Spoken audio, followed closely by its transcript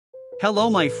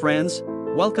Hello my friends,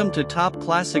 welcome to Top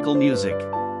Classical Music.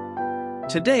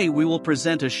 Today we will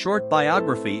present a short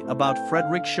biography about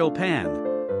Frédéric Chopin.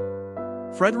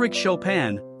 Frédéric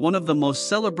Chopin, one of the most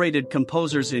celebrated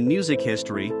composers in music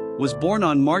history, was born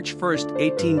on March 1,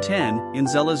 1810, in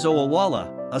Żelazowa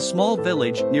Wola, a small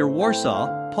village near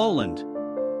Warsaw, Poland.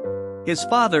 His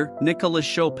father, Nicolas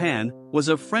Chopin, was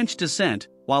of French descent,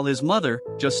 while his mother,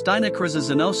 Justyna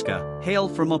Krzyżanowska,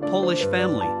 hailed from a Polish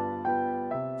family.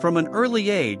 From an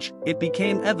early age, it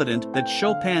became evident that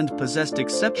Chopin possessed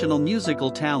exceptional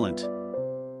musical talent.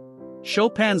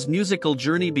 Chopin's musical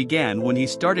journey began when he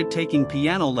started taking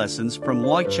piano lessons from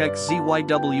Wojciech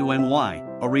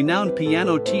Żywny, a renowned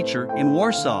piano teacher in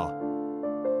Warsaw.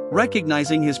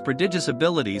 Recognizing his prodigious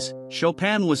abilities,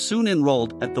 Chopin was soon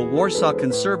enrolled at the Warsaw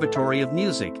Conservatory of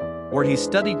Music, where he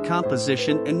studied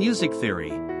composition and music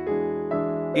theory.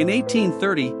 In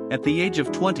 1830, at the age of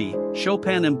 20,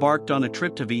 Chopin embarked on a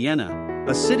trip to Vienna,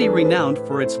 a city renowned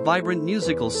for its vibrant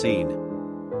musical scene.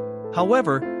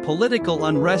 However, political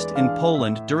unrest in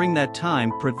Poland during that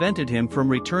time prevented him from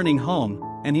returning home,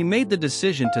 and he made the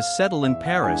decision to settle in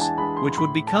Paris, which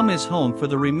would become his home for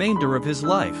the remainder of his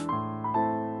life.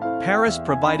 Paris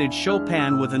provided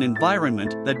Chopin with an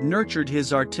environment that nurtured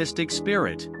his artistic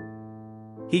spirit.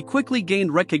 He quickly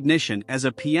gained recognition as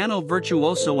a piano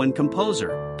virtuoso and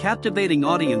composer, captivating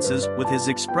audiences with his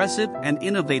expressive and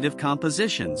innovative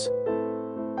compositions.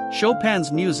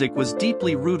 Chopin's music was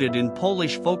deeply rooted in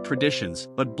Polish folk traditions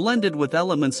but blended with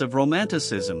elements of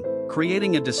Romanticism,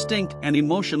 creating a distinct and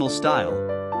emotional style.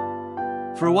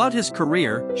 Throughout his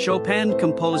career, Chopin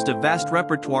composed a vast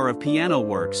repertoire of piano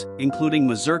works, including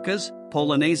mazurkas,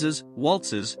 polonaises,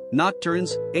 waltzes,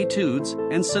 nocturnes, etudes,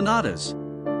 and sonatas.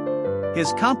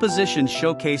 His compositions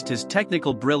showcased his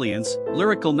technical brilliance,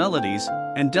 lyrical melodies,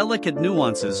 and delicate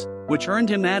nuances, which earned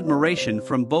him admiration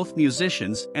from both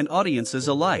musicians and audiences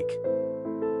alike.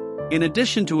 In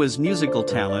addition to his musical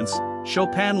talents,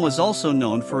 Chopin was also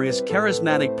known for his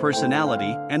charismatic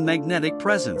personality and magnetic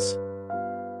presence.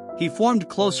 He formed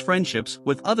close friendships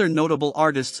with other notable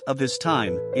artists of his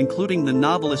time, including the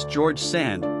novelist George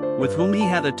Sand, with whom he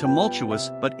had a tumultuous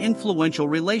but influential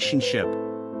relationship.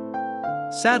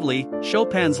 Sadly,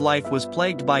 Chopin's life was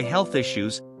plagued by health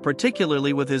issues,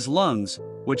 particularly with his lungs,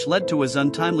 which led to his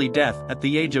untimely death at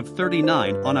the age of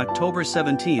 39 on October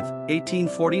 17,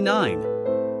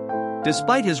 1849.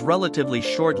 Despite his relatively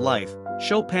short life,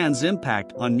 Chopin's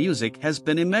impact on music has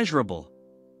been immeasurable.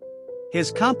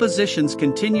 His compositions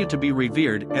continue to be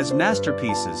revered as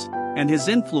masterpieces, and his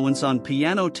influence on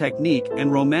piano technique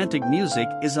and romantic music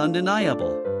is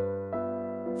undeniable.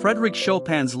 Frédéric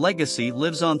Chopin's legacy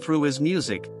lives on through his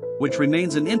music, which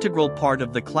remains an integral part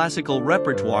of the classical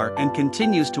repertoire and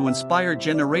continues to inspire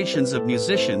generations of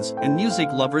musicians and music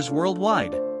lovers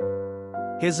worldwide.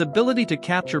 His ability to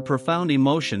capture profound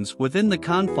emotions within the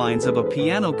confines of a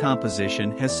piano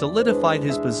composition has solidified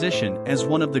his position as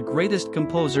one of the greatest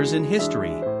composers in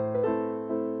history.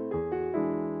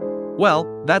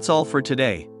 Well, that's all for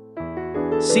today.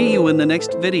 See you in the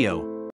next video.